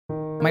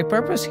My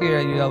purpose here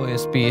at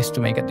UWSP is to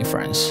make a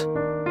difference.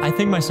 I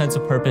think my sense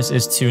of purpose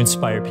is to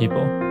inspire people.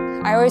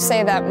 I always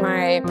say that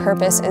my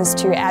purpose is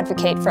to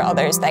advocate for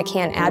others that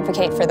can't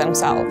advocate for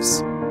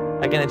themselves.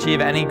 I can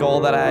achieve any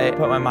goal that I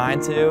put my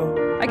mind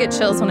to. I get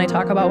chills when I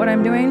talk about what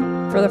I'm doing.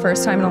 For the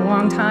first time in a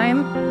long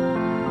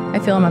time, I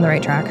feel I'm on the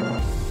right track.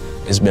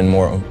 It's been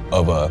more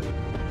of a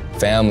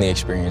family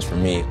experience for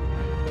me.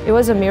 It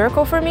was a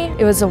miracle for me.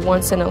 It was a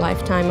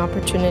once-in-a-lifetime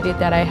opportunity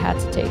that I had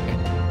to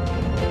take.